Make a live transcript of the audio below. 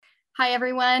Hi,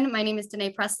 everyone. My name is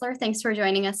Danae Pressler. Thanks for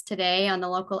joining us today on the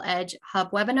Local Edge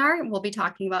Hub webinar. We'll be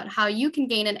talking about how you can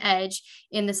gain an edge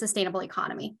in the sustainable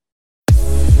economy.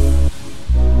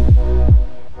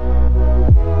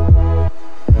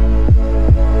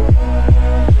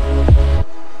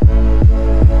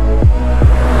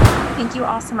 Thank you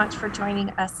all so much for joining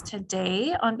us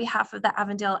today. On behalf of the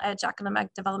Avondale Edge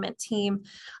Economic Development Team,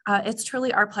 it's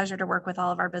truly our pleasure to work with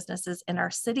all of our businesses in our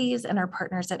cities and our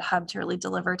partners at Hub to really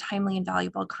deliver timely and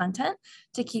valuable content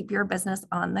to keep your business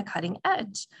on the cutting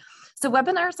edge. So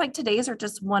webinars like today's are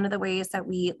just one of the ways that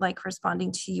we like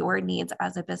responding to your needs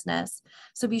as a business.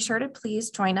 So be sure to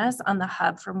please join us on the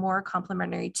Hub for more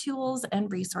complimentary tools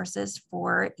and resources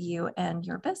for you and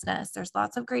your business. There's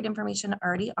lots of great information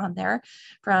already on there,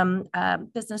 from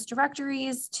business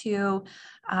directories to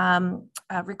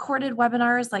recorded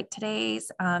webinars like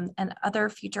today's and other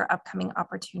future upcoming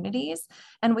opportunities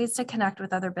and ways to connect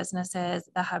with other businesses,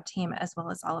 the Hub team, as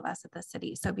well as all of us at the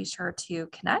city. So be sure to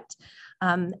connect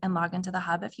and log into the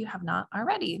Hub if you have not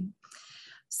already.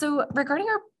 So regarding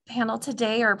our panel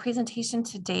today, our presentation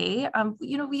today,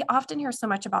 we often hear so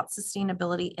much about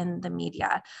sustainability in the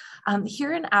media.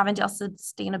 Here in Avondale,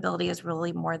 sustainability is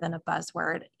really more than a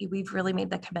buzzword. We've really made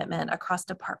the commitment across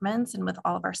departments and with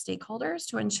all of our stakeholders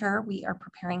to ensure we are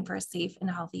preparing for a safe and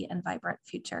healthy and vibrant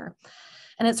future.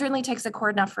 And it certainly takes a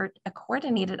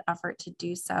coordinated effort to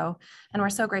do so. And we're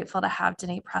so grateful to have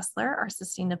Danae Pressler, our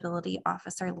Sustainability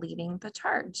Officer, leading the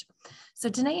charge. So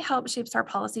Danae helps shapes our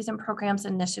policies and programs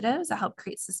and initiatives that help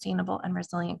create sustainable and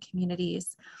resilient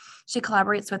communities. She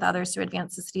collaborates with others to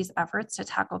advance the city's efforts to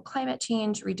tackle climate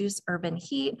change, reduce urban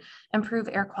heat, improve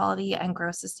air quality, and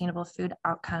grow sustainable food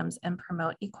outcomes and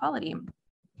promote equality.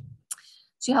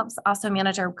 She helps also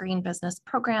manage our Green Business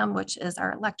Program, which is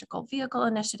our electrical vehicle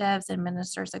initiatives, and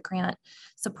administers a grant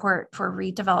support for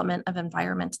redevelopment of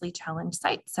environmentally challenged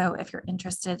sites. So if you're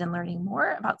interested in learning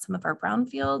more about some of our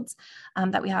brownfields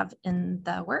that we have in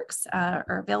the works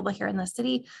or available here in the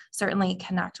city, certainly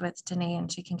connect with Danae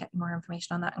and she can get more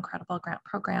information on that incredible grant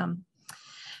program.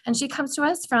 And she comes to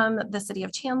us from the city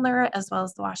of Chandler, as well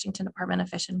as the Washington Department of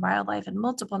Fish and Wildlife and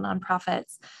multiple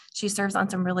nonprofits. She serves on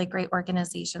some really great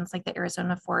organizations like the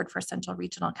Arizona Forward for Central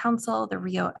Regional Council, the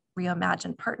Rio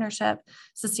Imagine Partnership,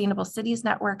 Sustainable Cities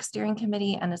Network Steering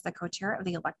Committee, and is the co-chair of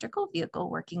the Electrical Vehicle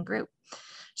Working Group.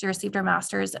 She received her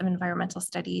Master's of Environmental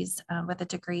Studies with a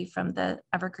degree from the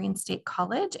Evergreen State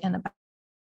College and a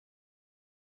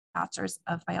Bachelor's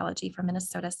of Biology from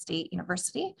Minnesota State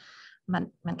University.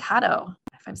 Mankato,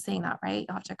 if I'm saying that right,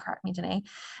 you'll have to correct me, Danae.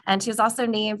 And she was also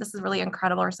named, this is really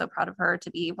incredible, we're so proud of her,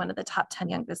 to be one of the top 10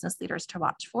 young business leaders to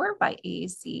watch for by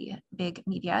AAC Big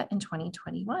Media in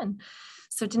 2021.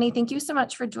 So Danae, thank you so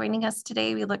much for joining us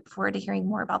today. We look forward to hearing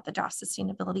more about the draft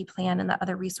sustainability plan and the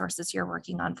other resources you're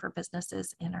working on for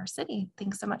businesses in our city.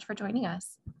 Thanks so much for joining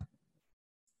us.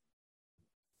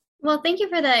 Well, thank you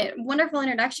for that wonderful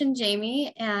introduction,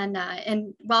 Jamie, and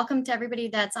welcome to everybody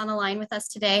that's on the line with us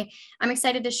today. I'm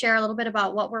excited to share a little bit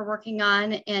about what we're working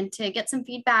on and to get some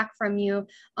feedback from you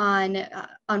on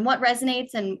what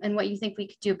resonates and what you think we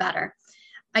could do better.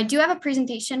 I do have a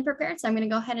presentation prepared, so I'm going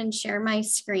to go ahead and share my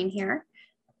screen here.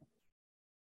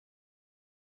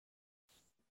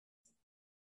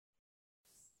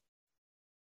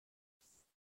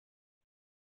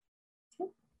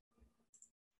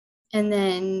 And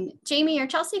then Jamie or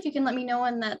Chelsea, if you can let me know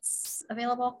when that's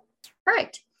available.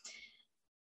 Perfect.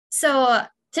 So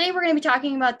today we're going to be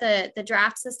talking about the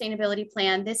draft sustainability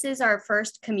plan. This is our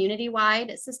first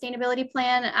community-wide sustainability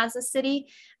plan as a city,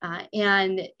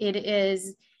 and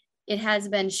it has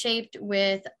been shaped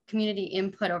with community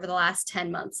input over the last 10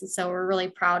 months. And so we're really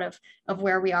proud of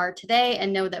where we are today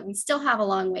and know that we still have a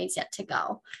long ways yet to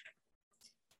go.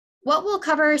 What we'll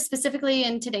cover specifically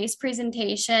in today's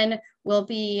presentation will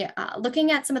be looking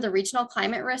at some of the regional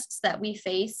climate risks that we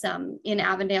face in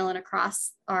Avondale and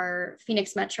across our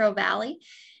Phoenix Metro Valley,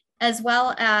 as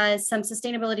well as some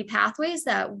sustainability pathways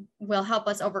that will help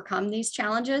us overcome these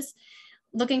challenges,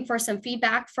 looking for some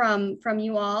feedback from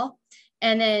you all,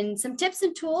 and then some tips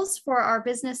and tools for our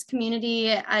business community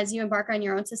as you embark on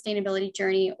your own sustainability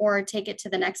journey or take it to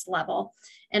the next level.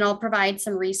 And I'll provide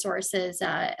some resources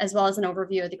as well as an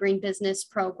overview of the Green Business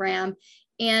Program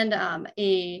and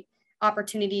a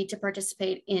opportunity to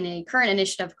participate in a current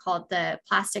initiative called the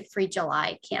Plastic Free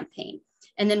July campaign.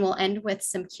 And then we'll end with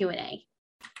some Q&A.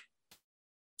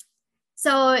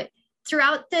 So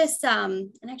throughout this,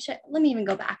 and actually, let me even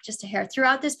go back just a hair.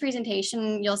 Throughout this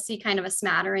presentation, you'll see kind of a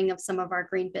smattering of some of our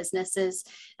green businesses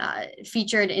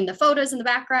featured in the photos in the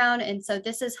background. And so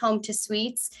this is Home to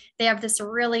Suites. They have this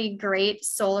really great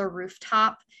solar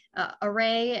rooftop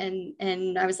array.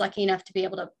 And I was lucky enough to be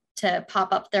able to to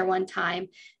pop up there one time,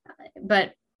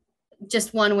 but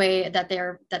just one way that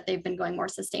they've been going more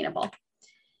sustainable.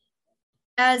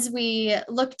 As we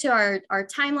look to our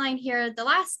timeline here, the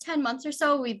last 10 months or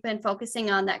so, we've been focusing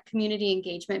on that community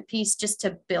engagement piece just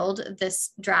to build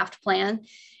this draft plan.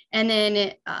 And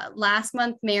then last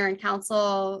month, Mayor and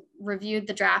Council reviewed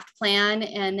the draft plan,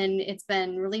 and then it's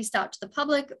been released out to the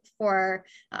public for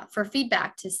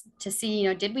feedback to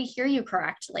see, did we hear you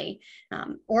correctly?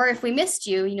 Or if we missed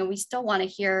you, we still want to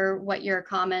hear what your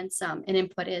comments and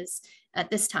input is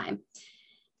at this time.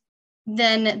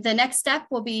 Then the next step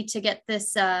will be to get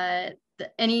this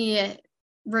any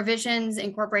revisions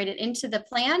incorporated into the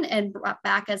plan and brought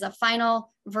back as a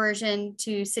final version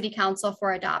to City Council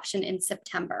for adoption in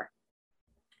September.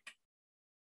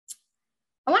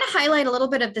 I want to highlight a little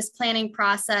bit of this planning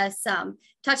process,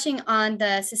 touching on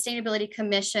the Sustainability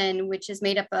Commission, which is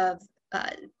made up of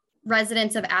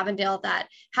residents of Avondale that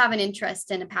have an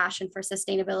interest and a passion for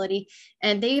sustainability.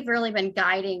 And they've really been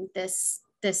guiding this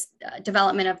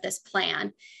development of this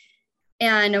plan.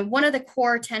 And one of the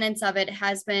core tenets of it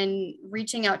has been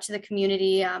reaching out to the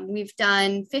community. We've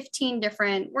done 15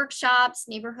 different workshops,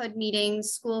 neighborhood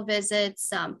meetings, school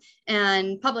visits,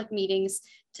 and public meetings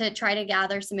to try to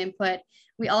gather some input.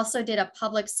 We also did a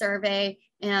public survey,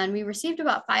 and we received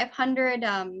about 500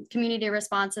 community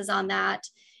responses on that.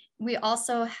 We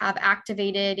also have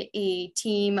activated a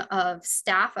team of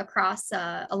staff across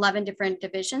 11 different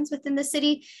divisions within the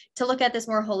city to look at this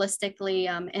more holistically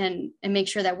and make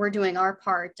sure that we're doing our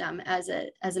part as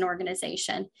an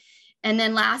organization. And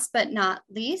then last but not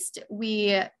least,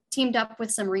 we teamed up with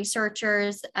some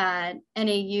researchers at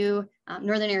NAU,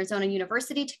 Northern Arizona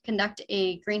University, to conduct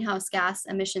a greenhouse gas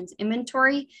emissions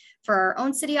inventory for our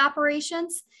own city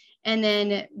operations. And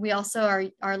then we also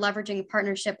are leveraging a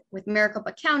partnership with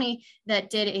Maricopa County that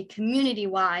did a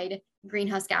community-wide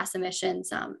greenhouse gas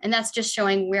emissions. And that's just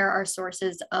showing where our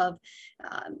sources of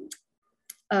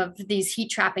these heat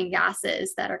trapping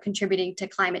gases that are contributing to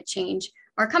climate change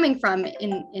are coming from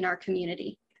in our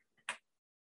community.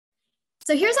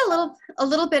 So here's a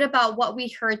little bit about what we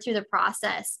heard through the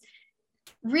process.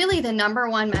 Really, the number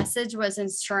one message was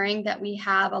ensuring that we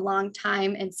have a long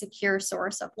time and secure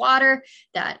source of water,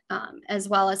 that as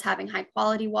well as having high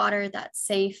quality water that's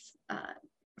safe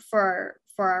for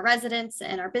our residents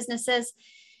and our businesses.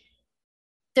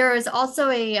 There is also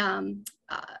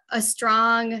a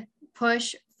strong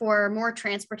push for more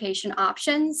transportation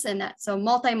options, and that so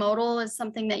multimodal is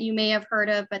something that you may have heard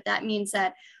of, but that means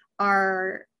that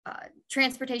our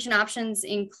transportation options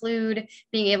include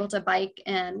being able to bike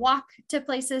and walk to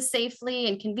places safely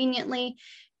and conveniently,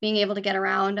 being able to get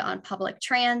around on public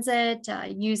transit,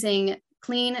 using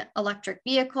clean electric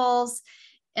vehicles,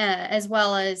 as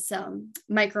well as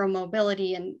micro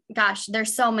mobility. And gosh,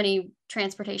 there's so many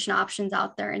transportation options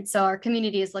out there. And so our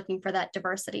community is looking for that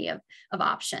diversity of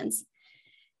options.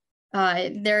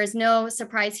 There is no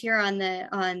surprise here on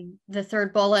the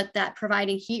third bullet that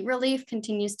providing heat relief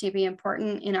continues to be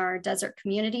important in our desert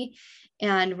community.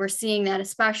 And we're seeing that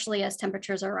especially as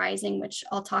temperatures are rising, which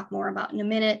I'll talk more about in a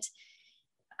minute.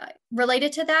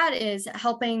 Related to that is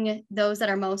helping those that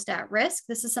are most at risk.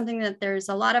 This is something that there's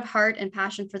a lot of heart and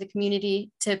passion for the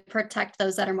community to protect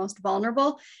those that are most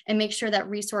vulnerable and make sure that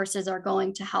resources are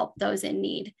going to help those in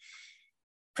need.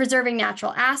 Preserving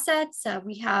natural assets.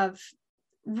 We have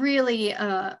really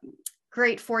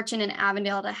great fortune in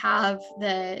Avondale to have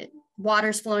the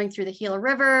waters flowing through the Gila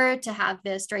River, to have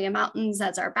the Estrella Mountains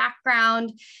as our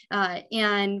background,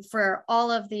 and for all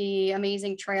of the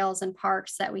amazing trails and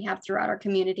parks that we have throughout our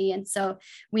community. And so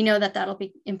we know that that'll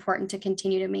be important to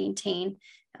continue to maintain.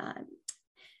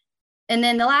 And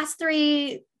then the last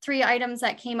three items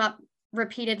that came up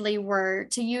repeatedly were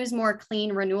to use more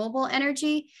clean renewable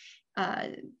energy.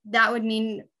 That would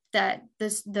mean that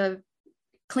the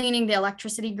cleaning the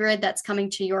electricity grid that's coming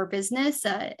to your business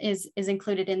is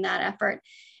included in that effort.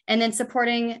 And then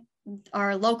supporting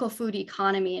our local food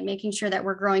economy and making sure that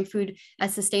we're growing food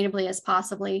as sustainably as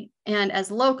possibly and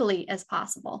as locally as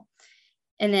possible.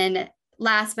 And then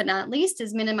last but not least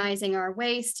is minimizing our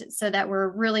waste so that we're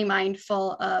really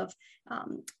mindful of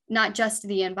not just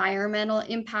the environmental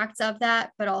impacts of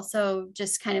that, but also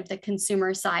just kind of the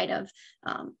consumer side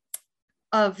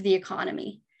of the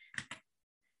economy.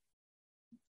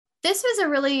 This was a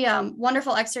really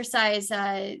wonderful exercise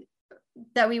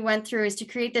that we went through, is to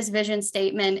create this vision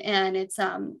statement, and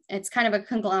it's kind of a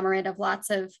conglomerate of lots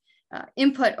of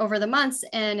input over the months.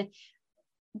 And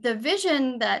the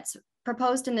vision that's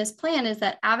proposed in this plan is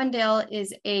that Avondale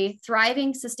is a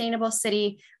thriving, sustainable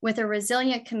city with a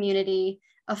resilient community,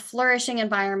 a flourishing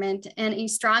environment, and a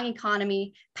strong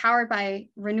economy powered by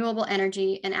renewable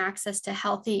energy and access to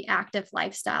healthy, active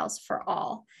lifestyles for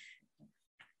all.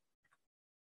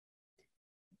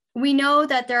 We know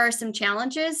that there are some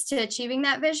challenges to achieving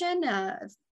that vision.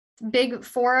 Big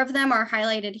four of them are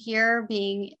highlighted here,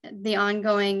 being the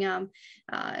ongoing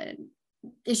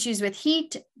issues with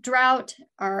heat, drought,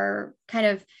 our kind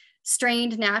of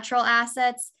strained natural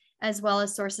assets, as well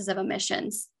as sources of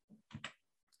emissions.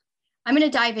 I'm going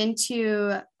to dive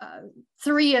into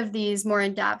 3 of these more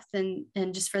in depth, and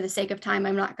just for the sake of time,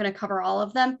 I'm not going to cover all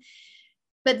of them.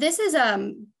 But this is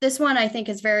this one I think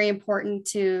is very important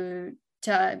to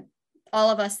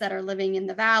all of us that are living in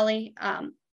the valley.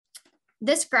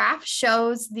 This graph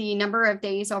shows the number of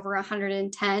days over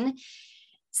 110.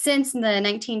 Since the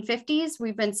 1950s,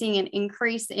 we've been seeing an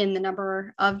increase in the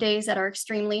number of days that are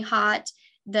extremely hot.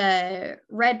 The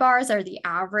red bars are the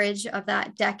average of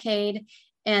that decade,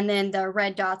 and then the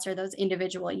red dots are those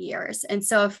individual years. And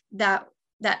so if that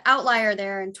outlier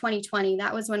there in 2020,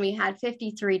 that was when we had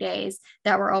 53 days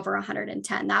that were over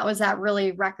 110. That was that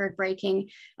really record-breaking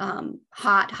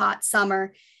hot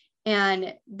summer.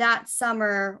 And that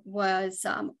summer was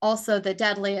also the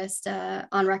deadliest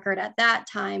on record at that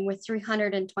time, with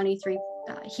 323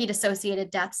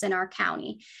 heat-associated deaths in our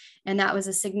county. And that was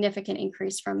a significant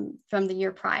increase from the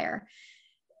year prior.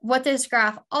 What this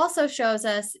graph also shows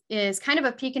us is kind of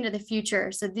a peek into the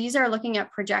future. So these are looking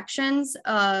at projections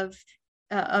of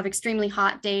extremely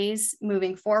hot days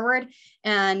moving forward.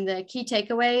 And the key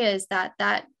takeaway is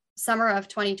that summer of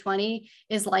 2020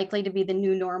 is likely to be the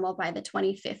new normal by the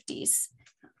 2050s.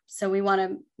 So we want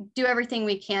to do everything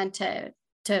we can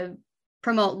to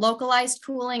promote localized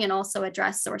cooling and also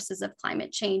address sources of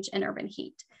climate change and urban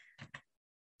heat.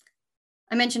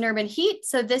 I mentioned urban heat.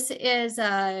 So this is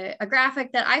a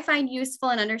graphic that I find useful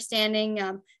in understanding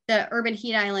the urban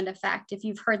heat island effect. If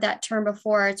you've heard that term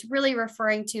before, it's really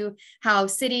referring to how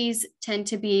cities tend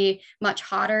to be much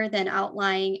hotter than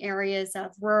outlying areas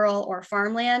of rural or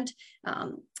farmland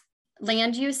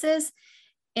land uses.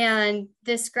 And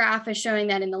this graph is showing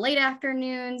that in the late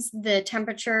afternoons, the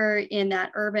temperature in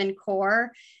that urban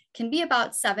core can be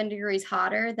about 7 degrees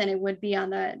hotter than it would be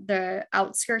on the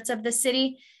outskirts of the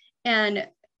city. And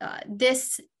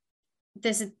this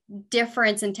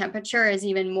difference in temperature is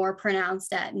even more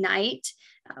pronounced at night,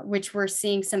 which we're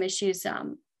seeing some issues.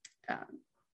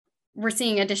 We're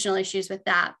seeing additional issues with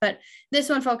that, but this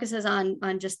one focuses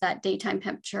on just that daytime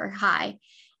temperature high.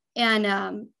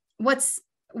 And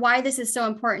why this is so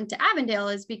important to Avondale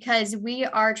is because we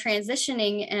are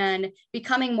transitioning and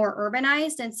becoming more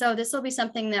urbanized. And so this will be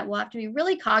something that we'll have to be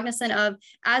really cognizant of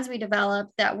as we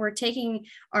develop, that we're taking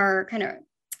our kind of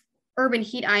urban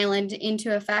heat island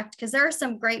into effect, because there are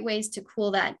some great ways to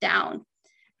cool that down.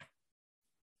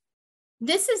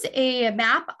 This is a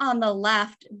map on the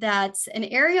left that's an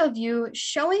aerial view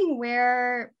showing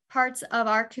where parts of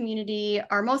our community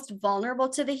are most vulnerable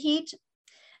to the heat.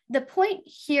 The point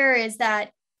here is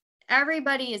that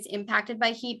everybody is impacted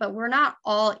by heat, but we're not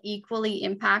all equally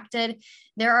impacted.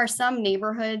 There are some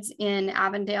neighborhoods in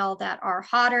Avondale that are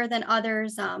hotter than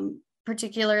others,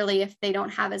 particularly if they don't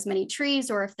have as many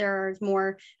trees or if there's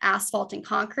more asphalt and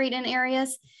concrete in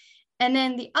areas. And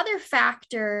then the other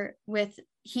factor with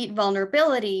heat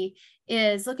vulnerability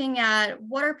is looking at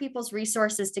what are people's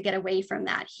resources to get away from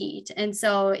that heat. And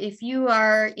so if you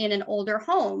are in an older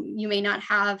home, you may not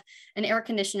have an air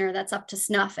conditioner that's up to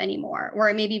snuff anymore, or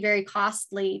it may be very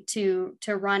costly to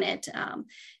run it,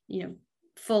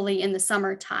 fully in the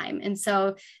summertime. And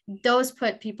so those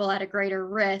put people at a greater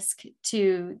risk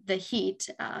to the heat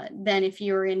than if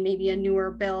you were in maybe a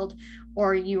newer build,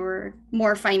 or you were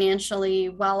more financially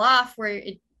well off, where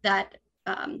that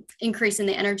increase in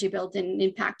the energy bill didn't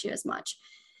impact you as much.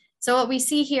 So what we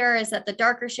see here is that the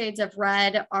darker shades of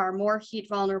red are more heat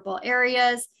vulnerable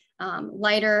areas.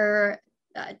 Lighter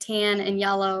tan and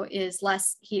yellow is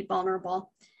less heat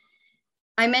vulnerable.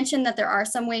 I mentioned that there are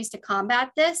some ways to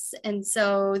combat this. And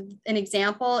so an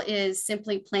example is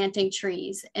simply planting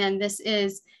trees. And this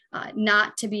is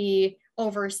not to be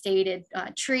overstated.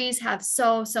 Trees have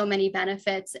so many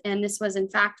benefits. And this was in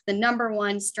fact the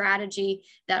 #1 strategy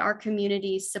that our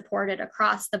communities supported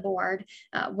across the board,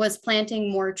 was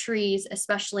planting more trees,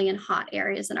 especially in hot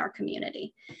areas in our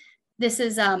community. This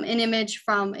is an image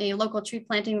from a local tree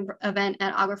planting event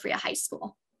at Agua Fria High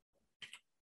School.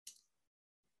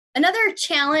 Another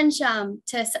challenge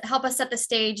to help us set the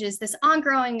stage is this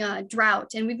ongoing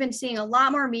drought. And we've been seeing a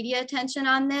lot more media attention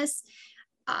on this.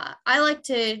 I like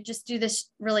to just do this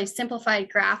really simplified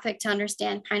graphic to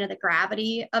understand kind of the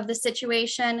gravity of the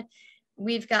situation.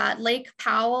 We've got Lake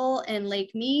Powell and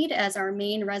Lake Mead as our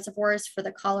main reservoirs for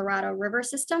the Colorado River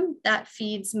system that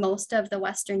feeds most of the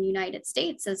Western United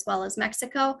States as well as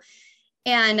Mexico.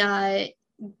 And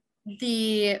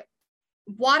the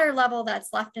water level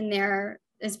that's left in there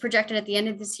is projected at the end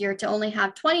of this year to only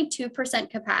have 22%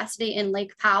 capacity in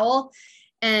Lake Powell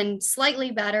and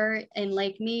slightly better in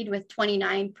Lake Mead with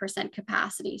 29%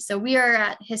 capacity. So we are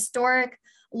at historic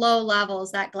low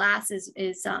levels. That glass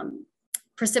is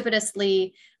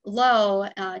precipitously low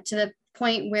to the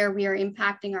point where we are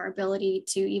impacting our ability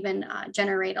to even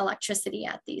generate electricity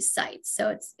at these sites.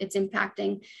 So it's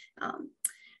impacting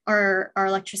our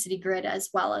electricity grid as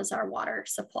well as our water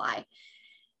supply.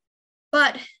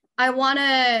 But I want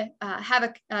to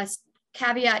have a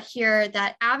caveat here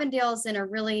that Avondale is in a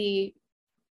really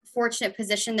fortunate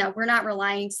position that we're not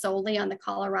relying solely on the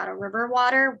Colorado River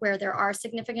water where there are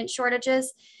significant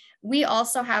shortages. We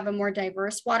also have a more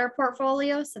diverse water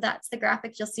portfolio. So that's the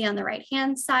graphic you'll see on the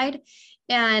right-hand side.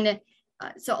 And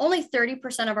so only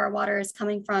 30% of our water is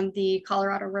coming from the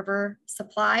Colorado River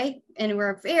supply. And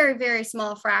we're a very, very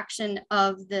small fraction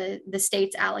of the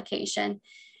state's allocation.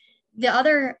 The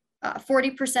other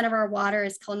 40% of our water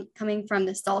is coming from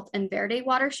the Salt and Verde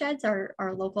watersheds,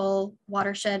 our local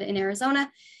watershed in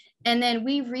Arizona. And then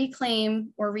we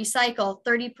reclaim or recycle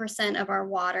 30% of our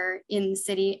water in the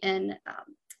city. And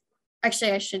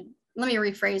actually, let me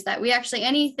rephrase that. We actually,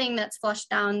 anything that's flushed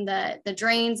down the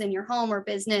drains in your home or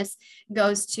business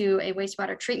goes to a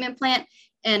wastewater treatment plant.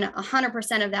 And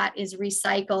 100% of that is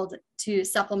recycled to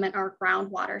supplement our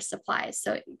groundwater supplies.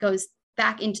 So it goes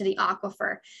back into the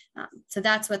aquifer. So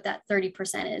that's what that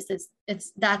 30% is.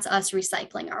 That's us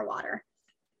recycling our water.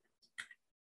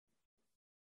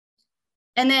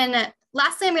 And then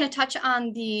lastly, I'm going to touch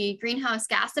on the greenhouse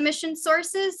gas emission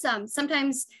sources.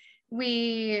 Sometimes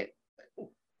we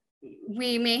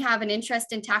may have an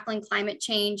interest in tackling climate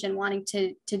change and wanting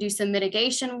to do some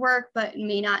mitigation work, but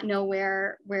may not know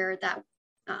where that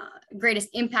greatest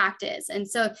impact is. And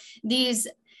so these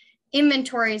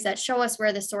inventories that show us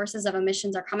where the sources of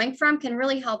emissions are coming from can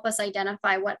really help us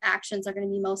identify what actions are going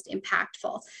to be most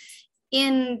impactful.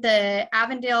 In the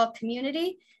Avondale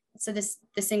community, so this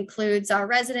includes our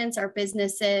residents, our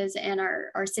businesses, and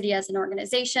our city as an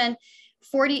organization,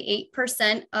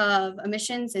 48% of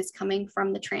emissions is coming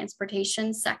from the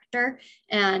transportation sector.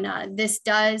 And this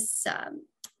does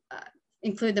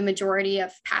include the majority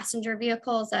of passenger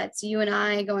vehicles. That's you and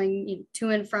I going to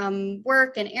and from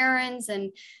work and errands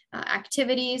and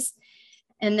activities.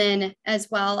 And then as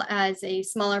well as a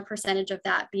smaller percentage of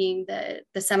that being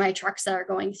the semi trucks that are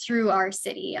going through our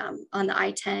city on the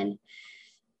I-10.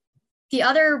 The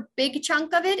other big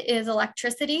chunk of it is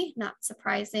electricity, not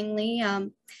surprisingly.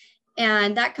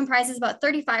 And that comprises about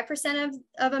 35%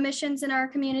 of emissions in our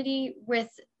community, with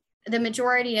the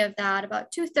majority of that,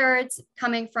 about 2/3,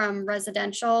 coming from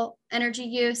residential energy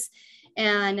use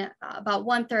and about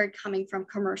 1/3 coming from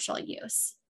commercial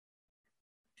use.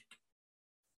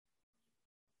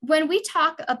 When we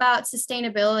talk about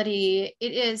sustainability,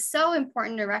 it is so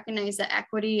important to recognize that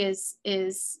equity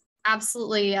is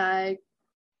absolutely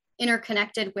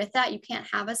interconnected with that. You can't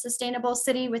have a sustainable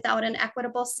city without an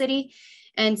equitable city.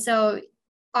 And so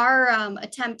our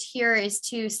attempt here is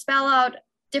to spell out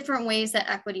different ways that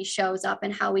equity shows up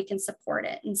and how we can support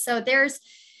it. And so there's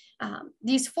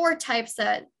these 4 types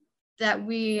that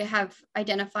we have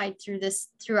identified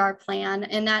through our plan,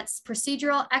 and that's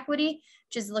procedural equity,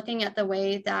 which is looking at the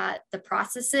way that the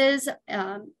processes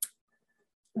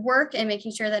work and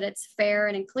making sure that it's fair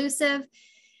and inclusive.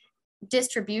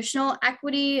 Distributional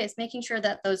equity is making sure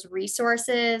that those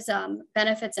resources,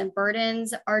 benefits, and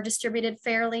burdens are distributed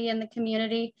fairly in the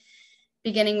community,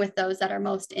 beginning with those that are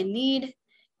most in need.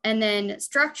 And then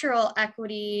structural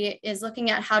equity is looking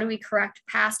at how do we correct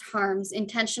past harms,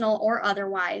 intentional or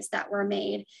otherwise, that were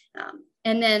made.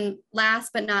 And then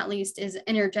last but not least is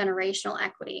intergenerational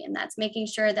equity. And that's making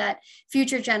sure that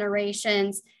future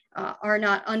generations are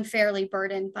not unfairly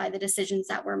burdened by the decisions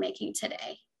that we're making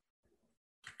today.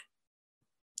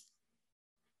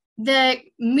 The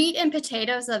meat and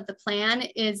potatoes of the plan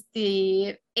is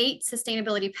the 8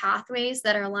 sustainability pathways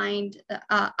that are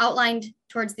outlined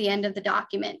towards the end of the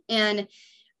document. And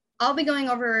I'll be going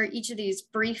over each of these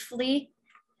briefly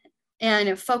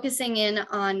and focusing in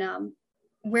on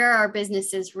where our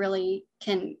businesses really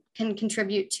can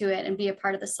contribute to it and be a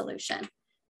part of the solution.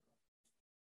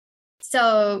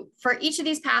 So for each of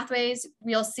these pathways,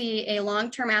 we'll see a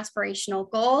long-term aspirational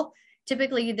goal.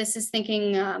 Typically, this is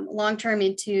thinking long-term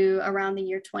into around the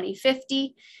year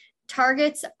 2050.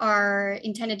 Targets are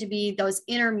intended to be those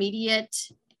intermediate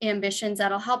ambitions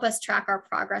that'll help us track our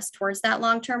progress towards that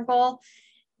long-term goal.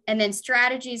 And then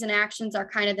strategies and actions are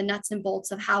kind of the nuts and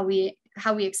bolts of how we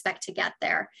expect to get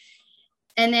there.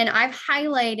 And then I've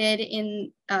highlighted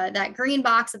in that green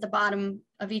box at the bottom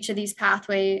of each of these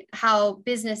pathways how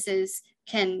businesses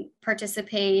can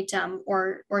participate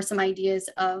or some ideas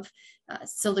of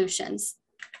solutions.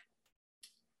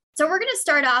 So we're going to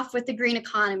start off with the green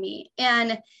economy.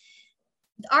 And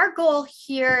our goal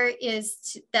here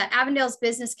is that Avondale's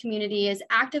business community is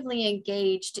actively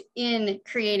engaged in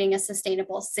creating a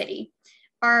sustainable city.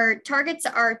 Our targets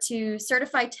are to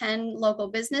certify 10 local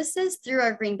businesses through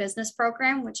our Green Business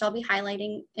Program, which I'll be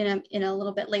highlighting in a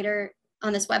little bit later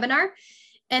on this webinar.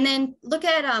 And then look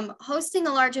at hosting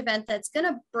a large event that's going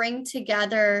to bring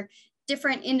together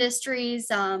different industries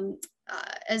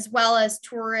as well as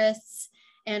tourists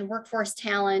and workforce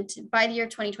talent by the year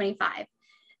 2025.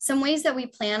 Some ways that we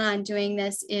plan on doing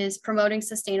this is promoting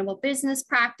sustainable business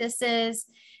practices,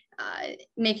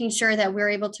 making sure that we're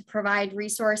able to provide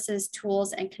resources,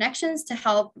 tools, and connections to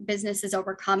help businesses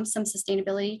overcome some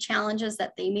sustainability challenges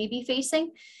that they may be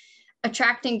facing.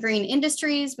 Attracting green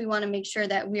industries, we want to make sure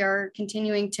that we are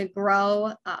continuing to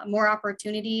grow more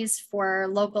opportunities for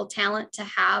local talent to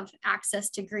have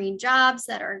access to green jobs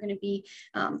that are going to be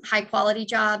high quality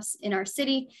jobs in our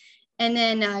city. And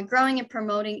then growing and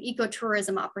promoting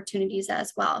ecotourism opportunities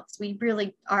as well, because we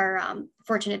really are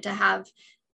fortunate to have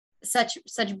such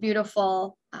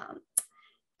beautiful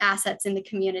assets in the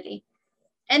community.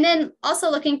 And then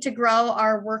also looking to grow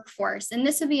our workforce. And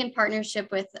this would be in partnership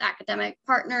with academic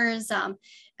partners,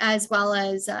 as well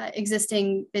as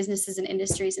existing businesses and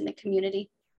industries in the community.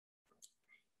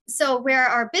 So where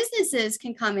our businesses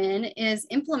can come in is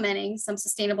implementing some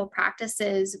sustainable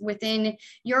practices within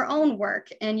your own work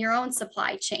and your own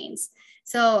supply chains.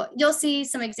 So you'll see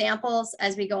some examples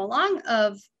as we go along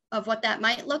of what that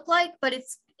might look like, but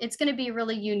it's going to be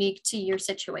really unique to your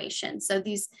situation. So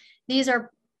these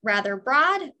are rather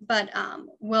broad, but I'm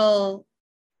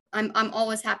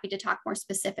always happy to talk more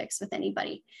specifics with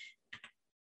anybody.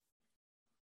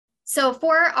 So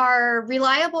for our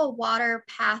reliable water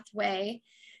pathway,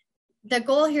 the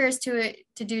goal here is to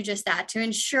do just that, to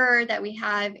ensure that we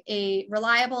have a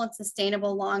reliable and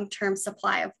sustainable long-term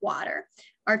supply of water.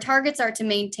 Our targets are to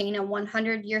maintain a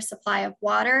 100-year supply of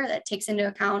water that takes into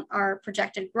account our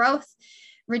projected growth,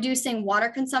 reducing water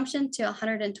consumption to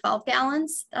 112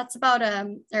 gallons. That's about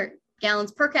or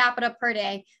gallons per capita per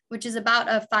day, which is about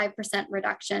a 5%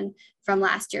 reduction from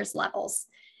last year's levels.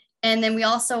 And then we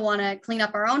also want to clean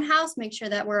up our own house, make sure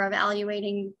that we're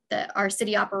evaluating our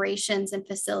city operations and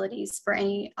facilities for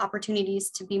any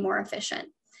opportunities to be more efficient.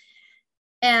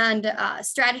 And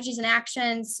strategies and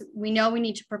actions, we know we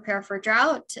need to prepare for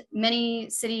drought. Many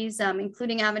cities,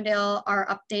 including Avondale, are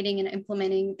updating and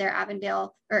implementing their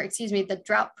the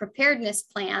drought preparedness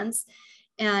plans.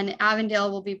 And Avondale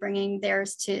will be bringing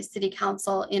theirs to City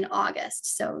Council in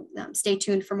August. So stay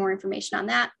tuned for more information on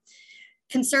that.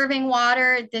 Conserving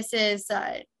water, this is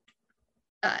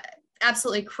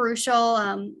absolutely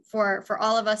crucial for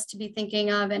all of us to be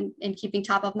thinking of and keeping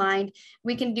top of mind.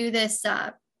 We can do this.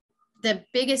 The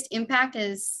biggest impact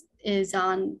is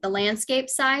on the landscape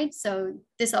side. So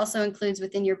this also includes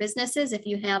within your businesses. If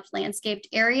you have landscaped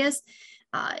areas,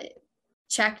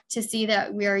 check to see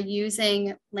that we are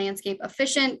using landscape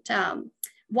efficient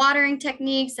watering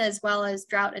techniques as well as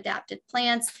drought adapted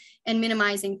plants and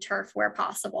minimizing turf where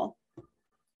possible.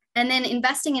 And then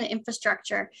investing in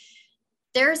infrastructure.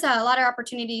 There's a lot of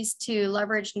opportunities to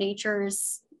leverage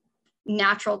nature's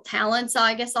natural talents,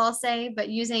 I guess I'll say, but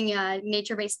using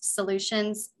nature-based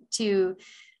solutions to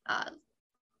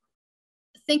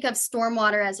think of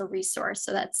stormwater as a resource.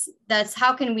 So that's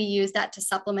how can we use that to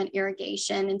supplement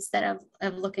irrigation instead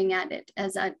of looking at it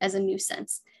as a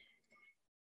nuisance.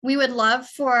 We would love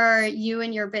for you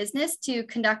and your business to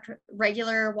conduct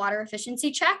regular water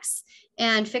efficiency checks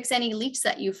and fix any leaks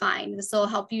that you find. This will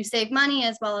help you save money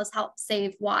as well as help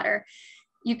save water.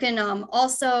 You can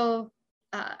also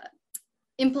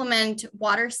implement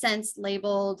WaterSense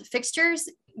labeled fixtures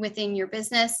within your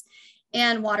business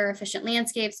and water efficient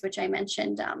landscapes, which I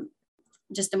mentioned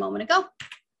just a moment ago.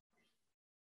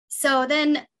 So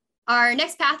then our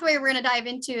next pathway we're going to dive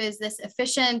into is this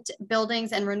efficient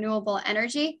buildings and renewable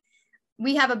energy.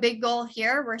 We have a big goal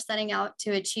here. We're setting out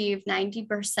to achieve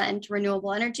 90%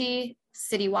 renewable energy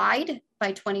citywide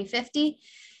by 2050.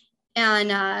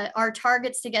 And our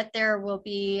targets to get there will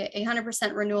be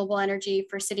 100% renewable energy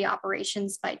for city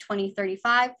operations by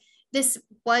 2035. This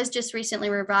was just recently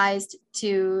revised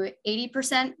to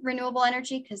 80% renewable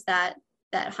energy because that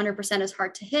 100% is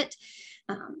hard to hit.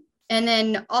 And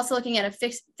then also looking at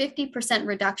a 50%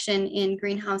 reduction in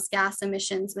greenhouse gas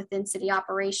emissions within city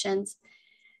operations.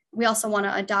 We also want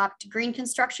to adopt green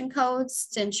construction codes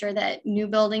to ensure that new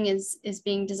building is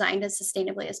being designed as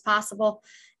sustainably as possible,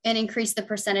 and increase the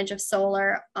percentage of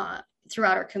solar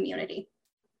throughout our community.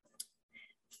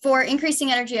 For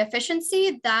increasing energy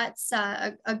efficiency, that's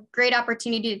a great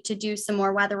opportunity to do some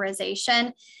more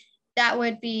weatherization. That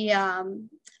would be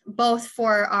both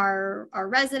for our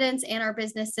residents and our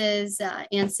businesses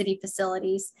and city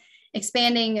facilities.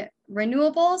 Expanding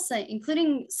renewables,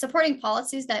 including supporting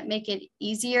policies that make it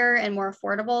easier and more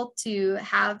affordable to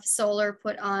have solar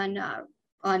put on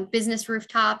business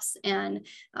rooftops and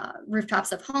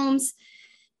rooftops of homes.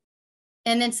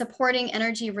 And then supporting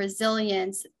energy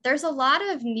resilience. There's a lot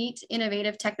of neat,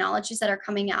 innovative technologies that are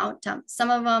coming out. Some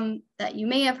of them that you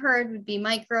may have heard would be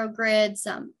microgrids.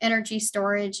 Energy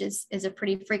storage is a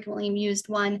pretty frequently used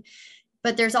one.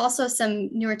 But there's also some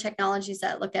newer technologies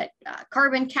that look at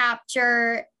carbon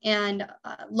capture, and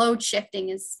load shifting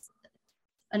is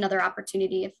another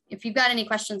opportunity. If you've got any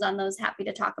questions on those, happy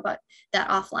to talk about that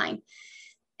offline.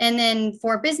 And then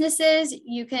for businesses,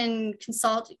 you can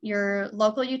consult your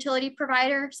local utility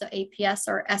provider, so APS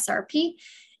or SRP,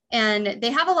 and they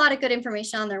have a lot of good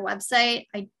information on their website.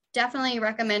 I definitely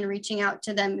recommend reaching out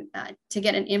to them to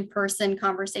get an in-person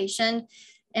conversation.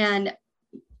 And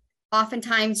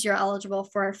oftentimes you're eligible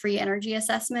for a free energy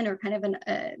assessment, or kind of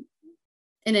an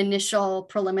initial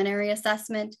preliminary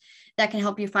assessment that can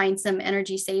help you find some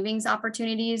energy savings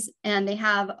opportunities. And they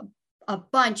have a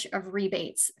bunch of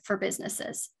rebates for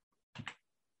businesses.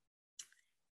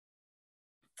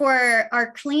 For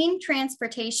our clean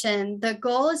transportation, the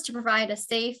goal is to provide a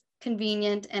safe,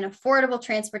 convenient, and affordable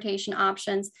transportation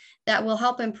options that will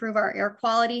help improve our air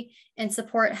quality and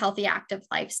support healthy, active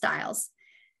lifestyles.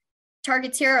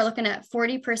 Targets here are looking at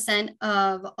 40%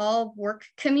 of all work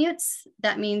commutes.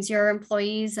 That means your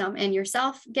employees and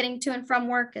yourself getting to and from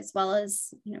work, as well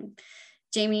as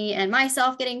Jamie and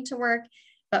myself getting to work.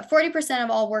 But 40%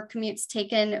 of all work commutes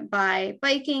taken by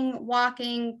biking,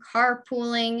 walking,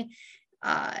 carpooling,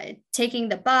 taking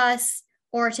the bus,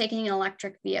 or taking an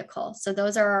electric vehicle. So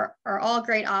those are all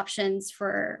great options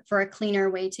for a cleaner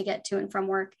way to get to and from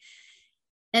work.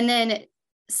 And then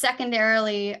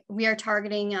secondarily, we are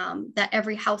targeting that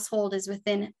every household is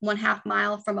within 1/2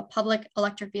 mile from a public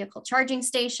electric vehicle charging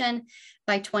station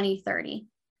by 2030.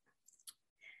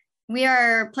 We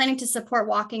are planning to support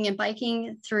walking and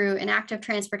biking through an active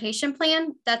transportation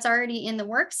plan that's already in the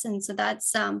works. And so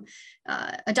that's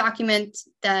a document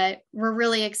that we're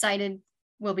really excited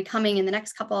will be coming in the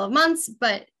next couple of months.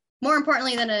 But more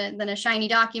importantly than a shiny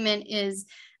document is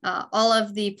all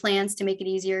of the plans to make it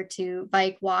easier to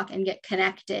bike, walk, and get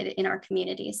connected in our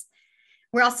communities.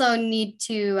 We also need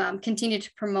to continue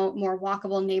to promote more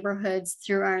walkable neighborhoods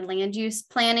through our land use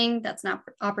planning. That's an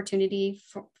opportunity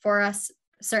for us,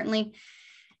 certainly,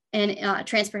 and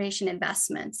transportation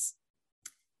investments.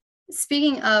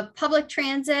 Speaking of public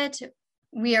transit,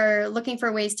 we are looking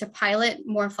for ways to pilot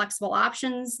more flexible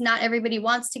options. Not everybody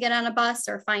wants to get on a bus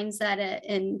or finds that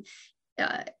an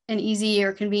easy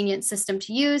or convenient system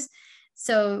to use.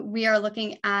 So we are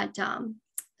looking at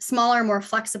smaller, more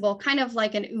flexible, kind of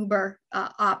like an Uber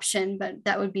option, but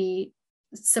that would be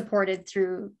supported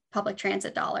through public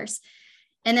transit dollars.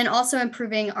 And then also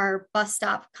improving our bus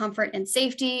stop comfort and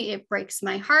safety. It breaks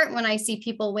my heart when I see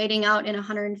people waiting out in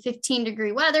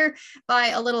 115-degree weather by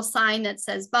a little sign that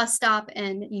says bus stop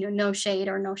and no shade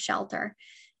or no shelter.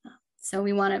 So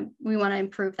we want to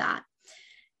improve that.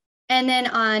 And then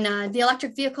on the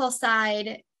electric vehicle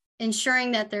side,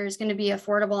 ensuring that there's going to be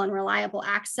affordable and reliable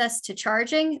access to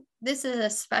charging. This is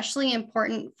especially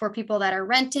important for people that are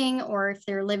renting, or if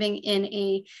they're living in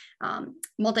a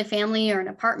multifamily or an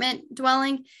apartment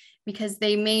dwelling, because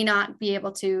they may not be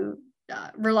able to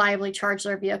reliably charge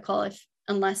their vehicle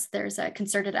unless there's a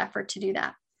concerted effort to do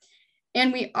that.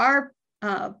 And we are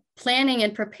planning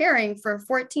and preparing for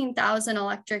 14,000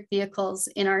 electric vehicles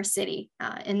in our city,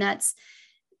 and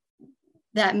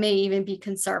that may even be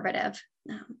conservative.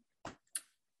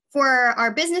 For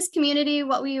our business community,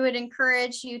 what we would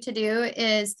encourage you to do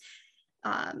is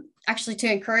actually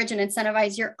to encourage and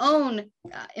incentivize your own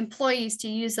employees to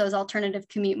use those alternative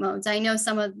commute modes. I know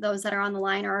some of those that are on the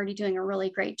line are already doing a really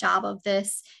great job of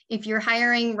this. If you're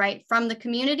hiring right from the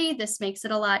community, this makes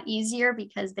it a lot easier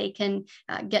because they can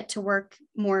get to work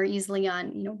more easily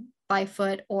on, by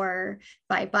foot or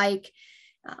by bike,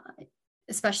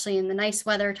 especially in the nice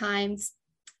weather times.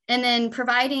 And then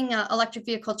providing electric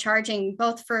vehicle charging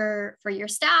both for your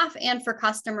staff and for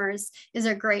customers is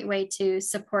a great way to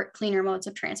support cleaner modes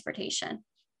of transportation.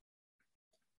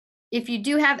 If you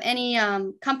do have any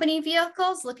company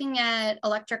vehicles, looking at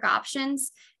electric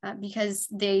options because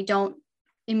they don't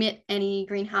emit any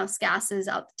greenhouse gases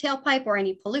out the tailpipe or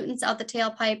any pollutants out the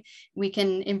tailpipe, we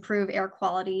can improve air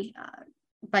quality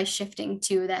by shifting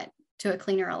to a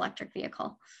cleaner electric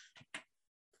vehicle.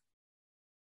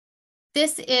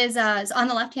 This is on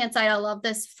the left-hand side. I love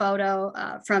this photo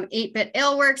from 8-Bit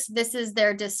Aleworks. This is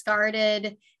their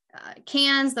discarded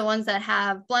cans, the ones that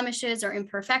have blemishes or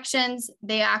imperfections.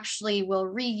 They actually will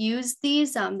reuse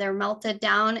these. They're melted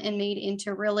down and made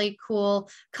into really cool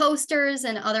coasters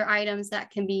and other items that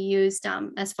can be used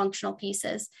as functional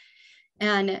pieces.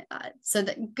 And so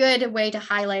the good way to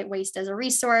highlight waste as a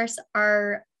resource.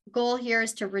 Our goal here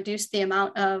is to reduce the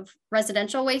amount of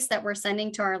residential waste that we're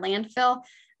sending to our landfill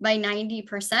by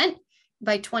 90%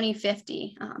 by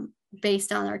 2050,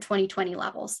 based on our 2020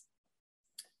 levels.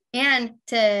 And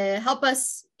to help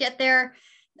us get there,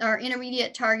 our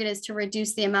intermediate target is to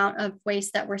reduce the amount of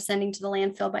waste that we're sending to the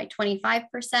landfill by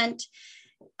 25%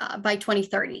 by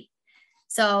 2030.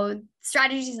 So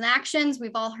strategies and actions,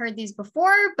 we've all heard these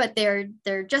before, but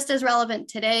they're just as relevant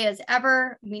today as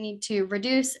ever. We need to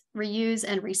reduce, reuse,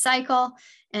 and recycle.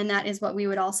 And that is what we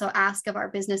would also ask of our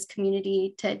business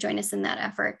community to join us in that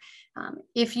effort.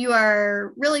 If you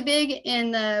are really big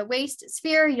in the waste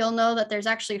sphere, you'll know that there's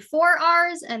actually 4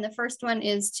 R's, and the first one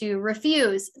is to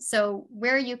refuse. So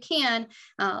where you can,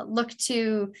 look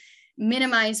to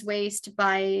minimize waste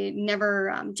by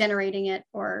never generating it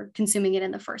or consuming it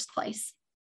in the first place.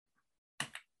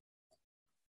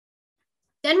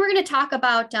 Then we're going to talk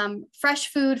about fresh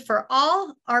food for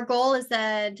all. Our goal is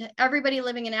that everybody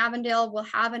living in Avondale will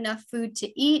have enough food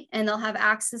to eat, and they'll have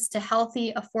access to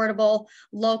healthy, affordable,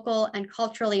 local, and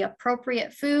culturally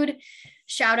appropriate food.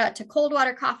 Shout out to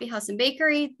Coldwater Coffee House and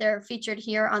Bakery. They're featured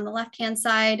here on the left-hand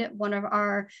side, one of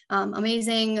our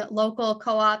amazing local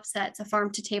co-ops. That's a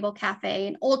farm-to-table cafe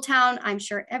in Old Town. I'm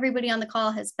sure everybody on the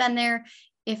call has been there.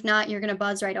 If not, you're going to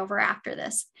buzz right over after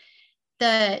this.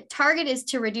 The target is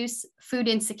to reduce food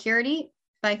insecurity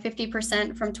by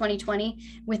 50% from 2020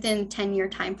 within 10-year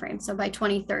timeframe, so by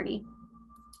 2030.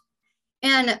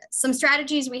 And some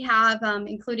strategies we have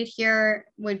included here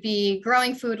would be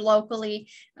growing food locally.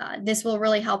 This will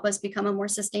really help us become a more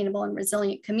sustainable and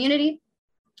resilient community.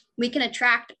 We can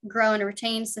attract, grow, and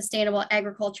retain sustainable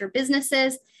agriculture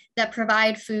businesses that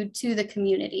provide food to the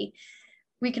community.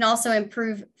 We can also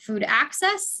improve food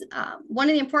access. One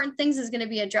of the important things is going to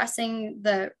be addressing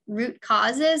the root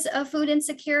causes of food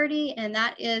insecurity, and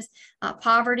that is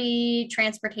poverty,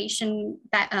 transportation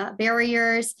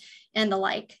barriers, and the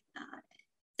like.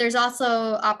 There's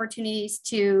also opportunities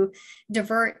to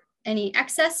divert any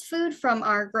excess food from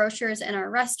our grocers and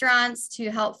our restaurants to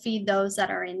help feed those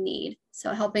that are in need.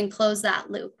 So helping close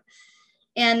that loop.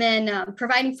 And then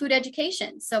providing food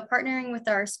education. So partnering with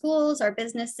our schools, our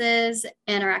businesses,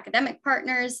 and our academic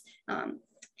partners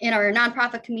in our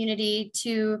nonprofit community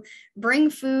to bring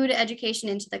food education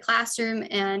into the classroom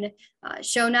and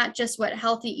show not just what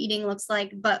healthy eating looks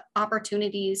like, but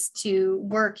opportunities to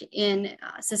work in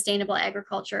sustainable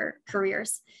agriculture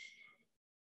careers.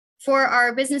 For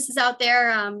our businesses out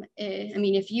there, I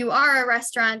mean, if you are a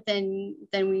restaurant, then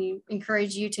we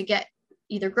encourage you to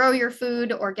either grow your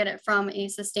food or get it from a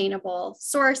sustainable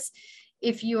source.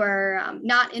 If you are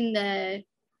not in the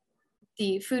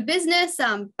food business,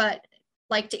 but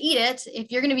like to eat it,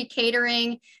 if you're gonna be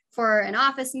catering for an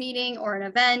office meeting or an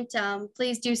event,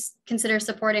 please do consider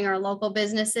supporting our local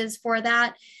businesses for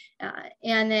that.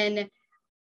 And then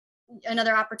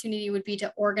another opportunity would be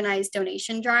to organize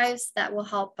donation drives that will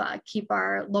help keep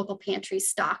our local pantries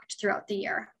stocked throughout the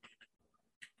year.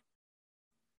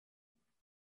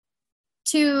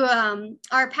 To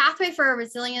our pathway for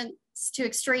resilience to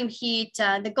extreme heat,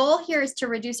 the goal here is to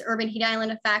reduce urban heat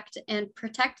island effect and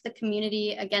protect the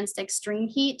community against extreme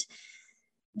heat.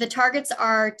 The targets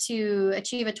are to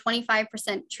achieve a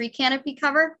 25% tree canopy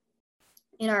cover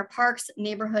in our parks,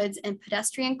 neighborhoods, and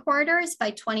pedestrian corridors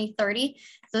by 2030.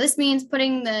 So this means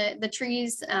putting the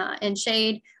trees and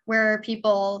shade where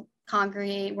people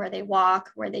congregate, where they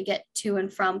walk, where they get to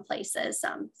and from places,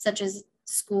 such as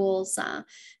schools,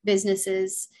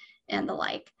 businesses, and the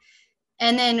like.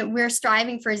 And then we're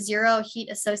striving for 0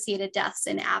 heat-associated deaths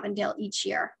in Avondale each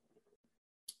year.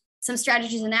 Some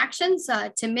strategies and actions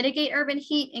to mitigate urban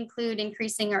heat include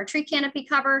increasing our tree canopy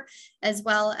cover, as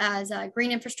well as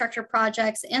green infrastructure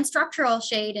projects and structural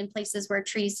shade in places where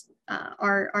trees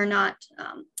are not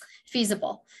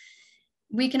feasible.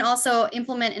 We can also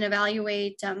implement and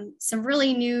evaluate some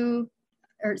really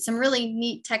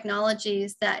neat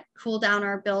technologies that cool down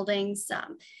our buildings,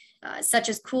 such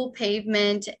as cool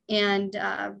pavement and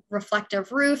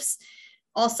reflective roofs.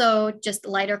 Also, just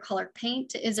lighter colored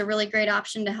paint is a really great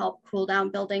option to help cool down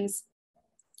buildings.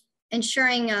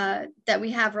 ensuring that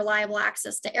we have reliable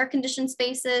access to air-conditioned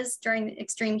spaces during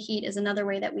extreme heat is another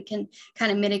way that we can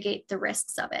kind of mitigate the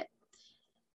risks of it.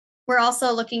 We're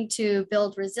also looking to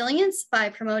build resilience by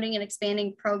promoting and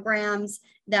expanding programs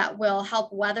that will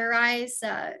help weatherize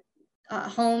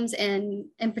homes and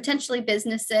potentially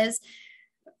businesses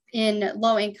in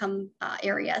low-income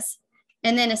areas.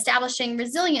 And then establishing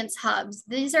resilience hubs.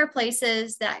 These are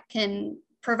places that can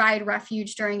provide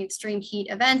refuge during extreme heat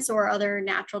events or other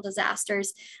natural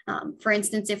disasters. For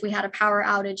instance, if we had a power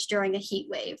outage during a heat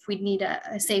wave, we'd need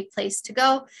a safe place to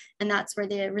go, and that's where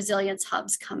the resilience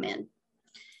hubs come in.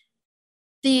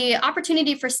 The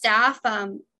opportunity for staff,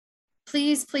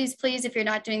 please, please, please, if you're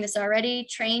not doing this already,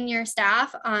 train your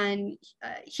staff on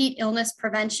heat illness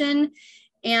prevention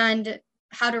and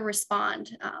how to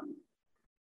respond.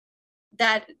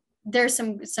 That there's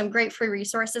some great free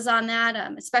resources on that,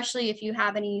 especially if you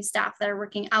have any staff that are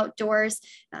working outdoors,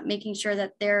 making sure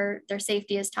that their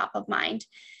safety is top of mind.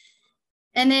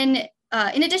 And then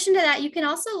in addition to that, you can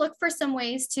also look for some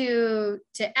ways to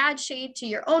add shade to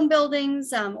your own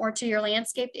buildings or to your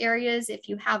landscaped areas if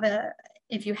you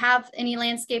have any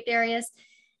landscaped areas.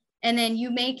 And then you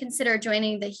may consider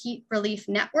joining the Heat Relief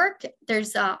Network.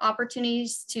 There's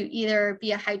opportunities to either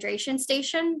be a hydration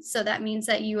station. So that means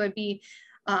that you would be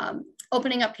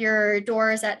opening up your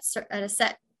doors at a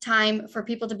set time for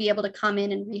people to be able to come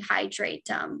in and rehydrate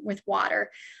with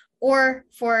water. Or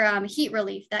for heat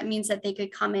relief, that means that they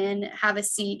could come in, have a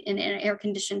seat in an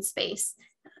air-conditioned space.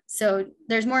 So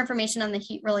there's more information on the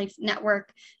Heat Relief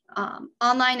Network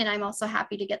online, and I'm also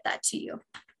happy to get that to you.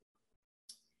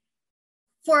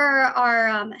 For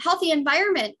our healthy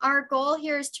environment, our goal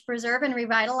here is to preserve and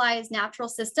revitalize natural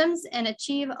systems and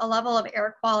achieve a level of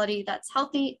air quality that's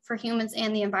healthy for humans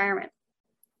and the environment.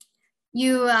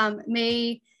 You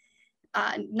may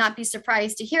not be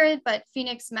surprised to hear it, but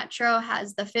Phoenix Metro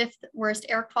has the 5th worst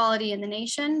air quality in the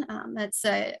nation. That's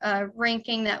a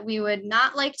ranking that we would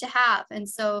not like to have. And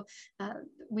so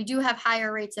we do have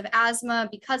higher rates of asthma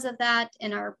because of that.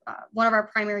 And one of our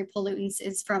primary pollutants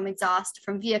is from exhaust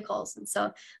from vehicles. And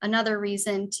so another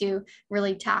reason to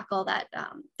really tackle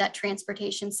that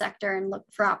transportation sector and look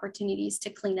for opportunities to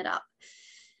clean it up.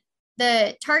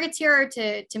 The targets here are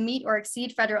to meet or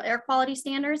exceed federal air quality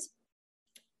standards.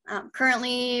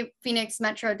 Currently, Phoenix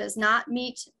Metro does not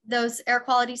meet those air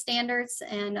quality standards,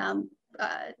 and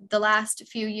the last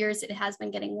few years it has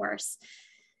been getting worse.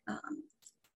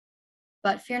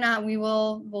 But fear not,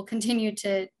 we'll continue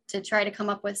to try to come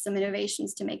up with some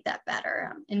innovations to make that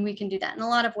better, and we can do that in a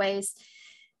lot of ways.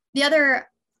 The other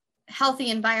healthy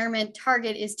environment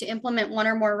target is to implement one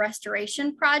or more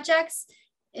restoration projects,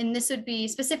 and this would be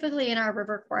specifically in our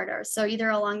river corridors, so either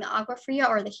along the Agua Fria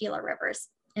or the Gila rivers.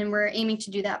 And we're aiming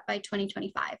to do that by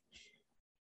 2025.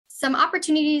 Some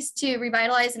opportunities to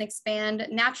revitalize and expand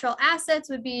natural assets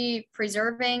would be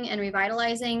preserving and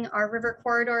revitalizing our river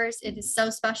corridors. It is so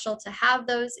special to have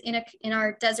those in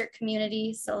our desert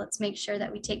community, so let's make sure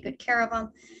that we take good care of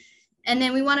them. And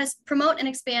then we want to promote and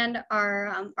expand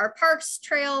our parks,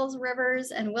 trails,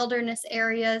 rivers, and wilderness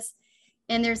areas.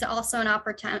 And there's also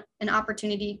an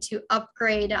opportunity to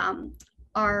upgrade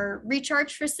our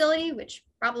recharge facility, which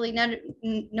probably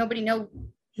nobody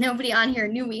on here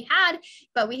knew we had,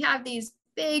 but we have these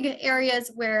big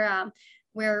areas where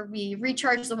we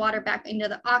recharge the water back into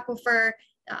the aquifer.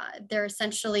 They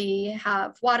essentially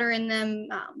have water in them,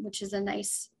 which is a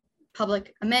nice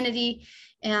public amenity.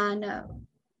 And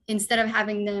instead of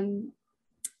having them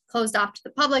closed off to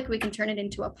the public, we can turn it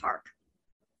into a park.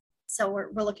 So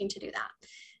we're looking to do that.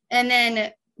 And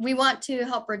then we want to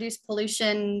help reduce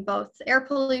pollution, both air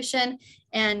pollution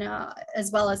and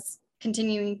as well as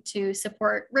continuing to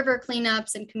support river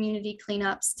cleanups and community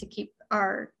cleanups to keep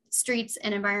our streets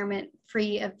and environment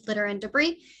free of litter and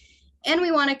debris. And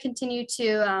we want to continue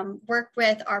to work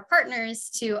with our partners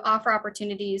to offer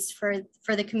opportunities for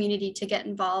the community to get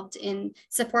involved in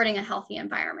supporting a healthy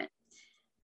environment.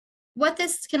 What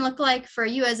this can look like for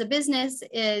you as a business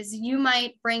is you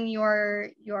might bring your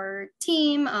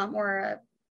team or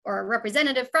a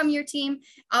representative from your team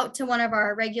out to one of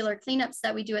our regular cleanups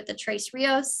that we do at the Tres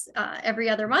Rios every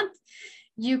other month.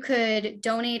 You could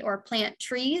donate or plant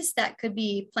trees that could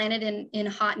be planted in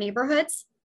hot neighborhoods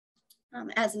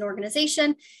as an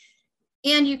organization.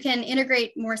 And you can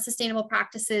integrate more sustainable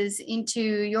practices into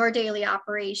your daily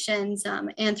operations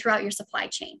and throughout your supply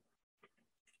chain.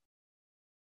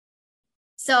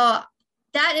 So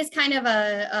that is kind of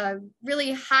a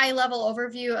really high level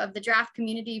overview of the draft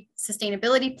community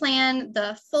sustainability plan.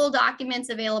 The full document's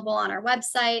available on our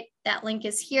website. That link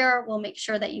is here. We'll make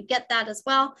sure that you get that as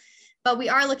well. but we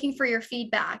are looking for your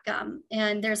feedback.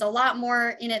 And there's a lot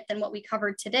more in it than what we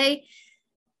covered today.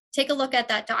 Take a look at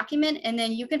that document, and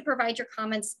then you can provide your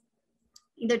comments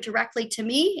either directly to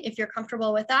me if you're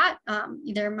comfortable with that,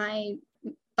 either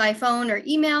by phone or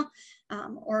email,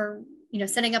 or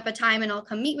setting up a time and I'll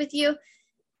come meet with you.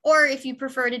 Or if you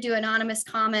prefer to do anonymous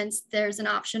comments, there's an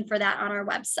option for that on our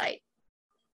website.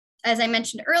 As I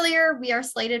mentioned earlier, we are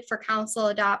slated for council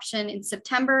adoption in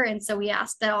September, and so we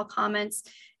ask that all comments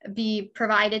be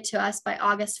provided to us by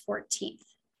August 14th.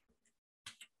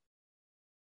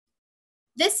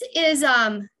 This is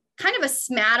kind of a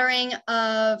smattering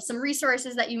of some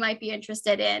resources that you might be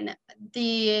interested in.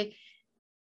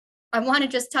 I want to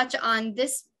just touch on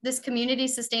this community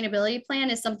sustainability plan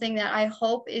is something that I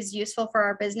hope is useful for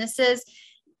our businesses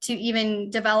to even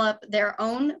develop their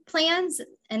own plans.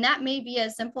 And that may be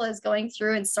as simple as going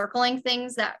through and circling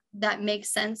things that make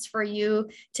sense for your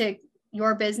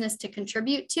business to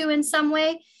contribute to in some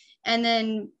way, and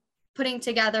then putting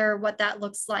together what that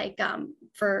looks like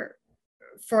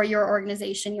for your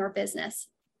organization, your business.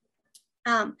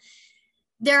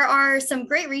 There are some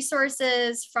great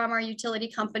resources from our utility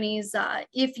companies.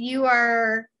 If you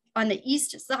are on the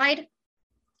east side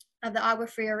of the Agua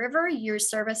Fria River, you're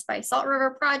serviced by Salt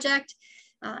River Project,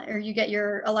 or you get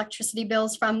your electricity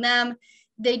bills from them.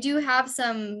 They do have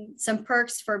some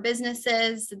perks for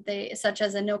businesses, such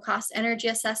as a no-cost energy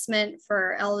assessment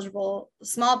for eligible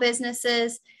small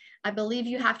businesses. I believe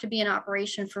you have to be in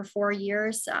operation for 4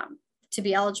 years to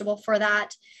be eligible for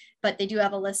that, but they do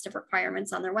have a list of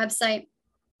requirements on their website.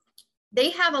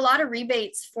 They have a lot of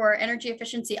rebates for energy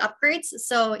efficiency upgrades.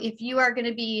 So if you are going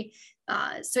to be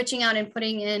switching out and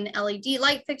putting in LED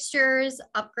light fixtures,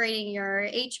 upgrading your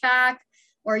HVAC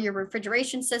or your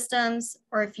refrigeration systems,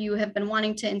 or if you have been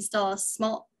wanting to install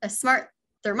a smart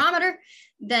thermometer,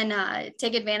 then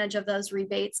take advantage of those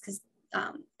rebates, because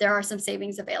there are some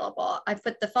savings available. I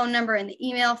put the phone number and the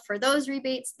email for those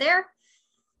rebates there.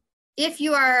 If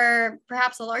you are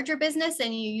perhaps a larger business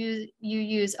and you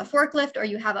use a forklift or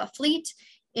you have a fleet,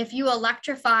 if you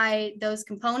electrify those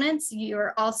components,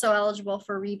 you're also eligible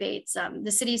for rebates.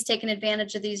 The city's taken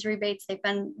advantage of these rebates. They've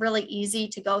been really easy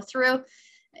to go through.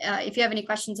 If you have any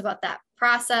questions about that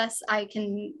process, I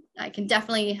can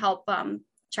definitely help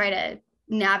try to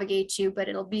navigate you, but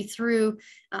it'll be through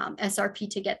SRP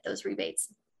to get those rebates.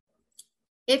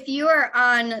 If you are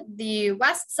on the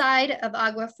west side of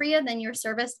Agua Fria, then you're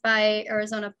serviced by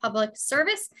Arizona Public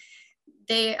Service,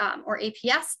 or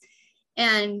APS,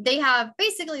 and they have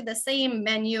basically the same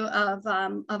menu of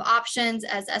options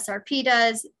as SRP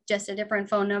does, just a different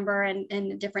phone number and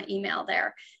a different email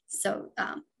there. So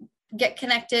get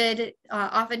connected.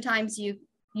 Oftentimes you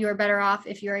are better off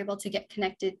if you're able to get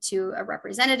connected to a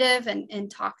representative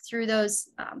and talk through those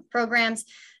programs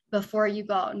before you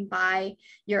go out and buy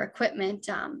your equipment.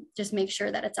 Just make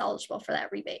sure that it's eligible for that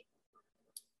rebate.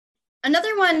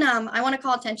 Another one I want to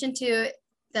call attention to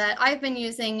that I've been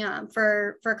using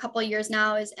for a couple of years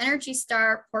now is Energy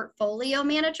Star Portfolio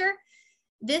Manager.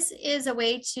 This is a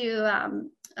way to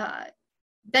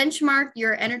benchmark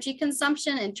your energy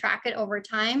consumption and track it over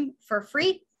time for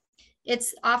free.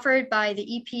 It's offered by the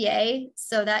EPA.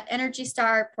 So that Energy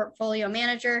Star Portfolio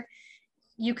Manager,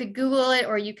 you could Google it,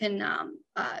 or you can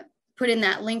put in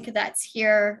that link that's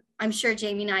here. I'm sure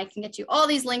Jamie and I can get you all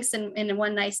these links in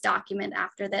one nice document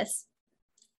after this.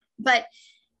 But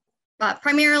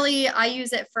primarily, I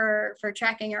use it for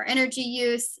tracking our energy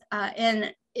use.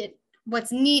 And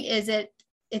what's neat is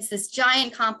it's this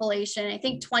giant compilation. I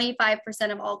think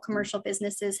 25% of all commercial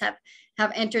businesses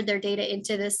have entered their data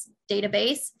into this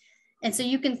database. And so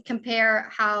you can compare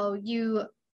how you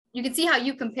can see how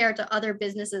you compare to other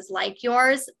businesses like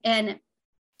yours. And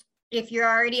if you're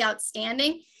already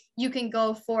outstanding, you can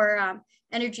go for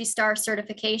Energy Star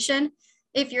certification.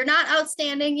 If you're not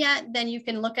outstanding yet, then you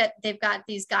can look at, they've got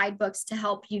these guidebooks to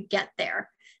help you get there.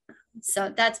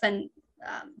 So that's been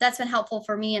helpful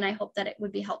for me, and I hope that it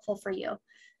would be helpful for you.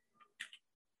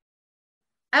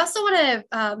 I also want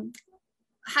to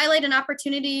highlight an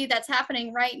opportunity that's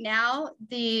happening right now.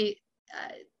 The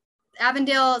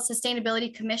Avondale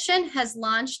Sustainability Commission has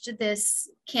launched this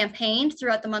campaign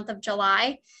throughout the month of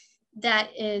July that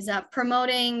is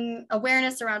promoting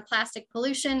awareness around plastic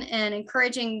pollution and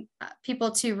encouraging people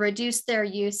to reduce their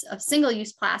use of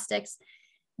single-use plastics.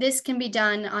 This can be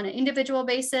done on an individual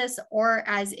basis or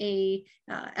as a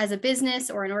business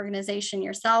or an organization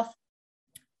yourself,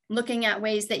 looking at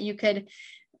ways that you could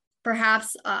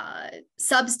perhaps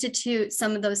substitute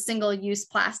some of those single-use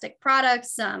plastic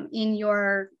products in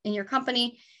your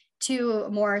company to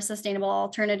more sustainable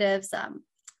alternatives.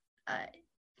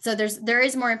 So there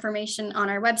is more information on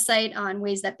our website on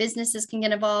ways that businesses can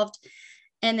get involved.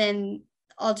 And then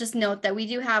I'll just note that we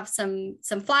do have some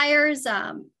flyers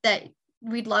that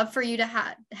we'd love for you to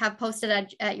have posted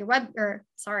at your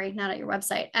not at your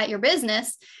website, at your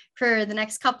business for the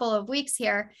next couple of weeks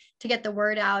here to get the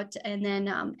word out. And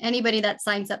then anybody that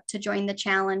signs up to join the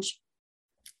challenge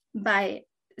by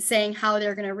saying how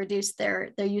they're going to reduce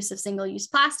their use of single-use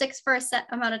plastics for a set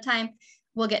amount of time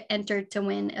will get entered to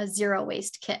win a zero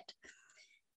waste kit.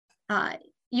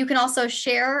 You can also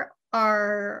share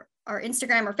our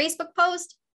Instagram or Facebook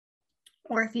post,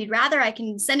 or if you'd rather, I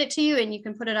can send it to you and you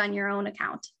can put it on your own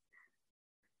account.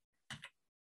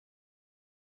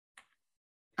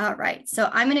 All right, so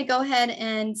I'm going to go ahead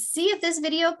and see if this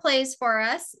video plays for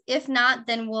us. If not,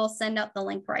 then we'll send out the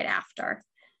link right after.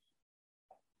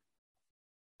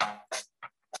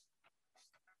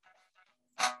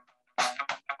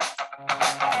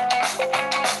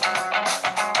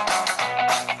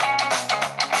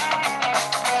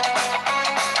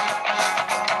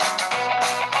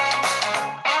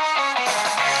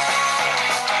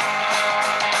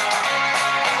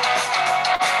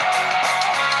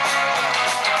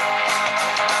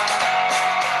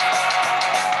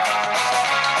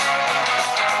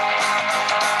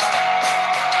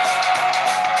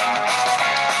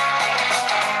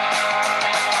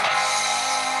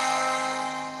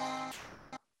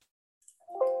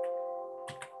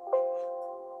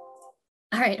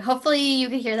 All right, hopefully you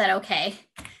can hear that okay.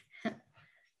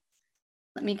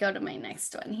 Let me go to my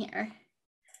next one here.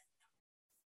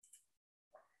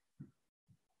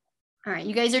 All right,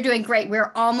 you guys are doing great.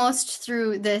 We're almost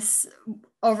through this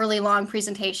overly long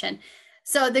presentation.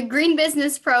 So the Green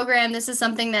Business Program, this is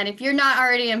something that if you're not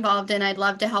already involved in, I'd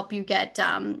love to help you get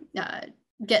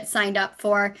signed up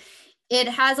for. It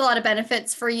has a lot of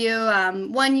benefits for you.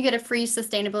 One, you get a free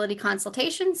sustainability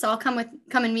consultation. So I'll come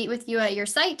and meet with you at your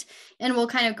site, and we'll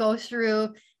kind of go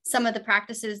through some of the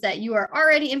practices that you are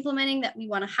already implementing that we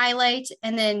want to highlight,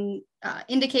 and then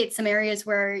indicate some areas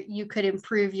where you could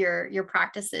improve your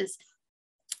practices.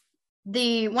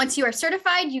 Once you are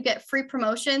certified, you get free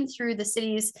promotion through the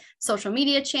city's social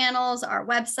media channels, our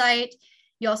website.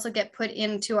 You also get put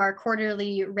into our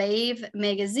quarterly rave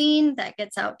magazine that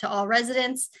gets out to all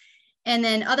residents, and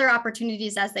then other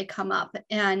opportunities as they come up.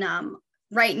 And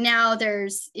right now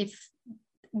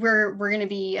we're going to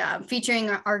be featuring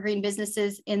our green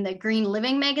businesses in the Green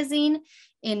Living magazine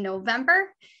in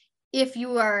November. If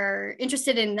you are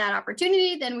interested in that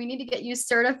opportunity, then we need to get you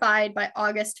certified by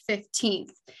August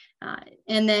 15th.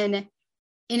 And then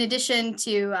in addition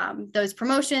to those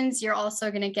promotions, you're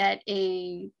also going to get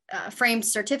a framed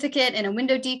certificate and a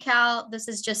window decal. This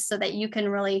is just so that you can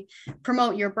really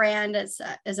promote your brand as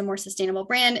a more sustainable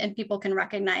brand, and people can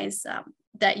recognize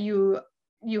that you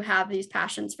have these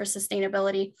passions for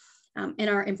sustainability and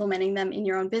are implementing them in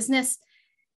your own business.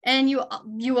 And you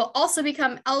will also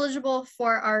become eligible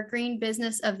for our Green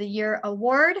Business of the Year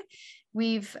award.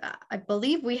 I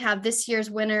believe we have this year's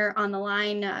winner on the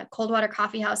line. Coldwater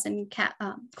Coffee House and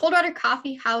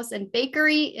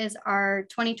Bakery is our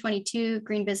 2022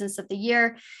 Green Business of the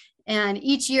Year. And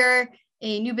each year,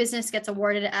 a new business gets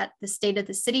awarded at the State of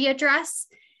the City address,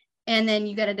 and then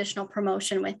you get additional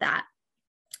promotion with that.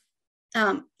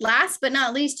 Last but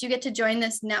not least, you get to join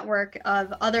this network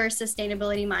of other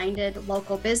sustainability-minded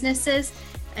local businesses.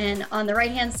 And on the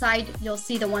right-hand side, you'll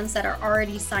see the ones that are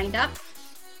already signed up.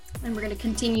 And we're going to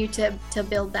continue to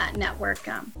build that network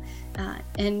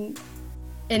and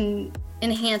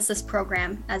enhance this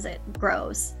program as it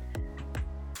grows.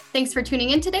 Thanks for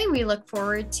tuning in today. We look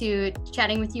forward to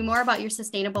chatting with you more about your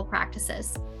sustainable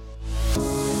practices.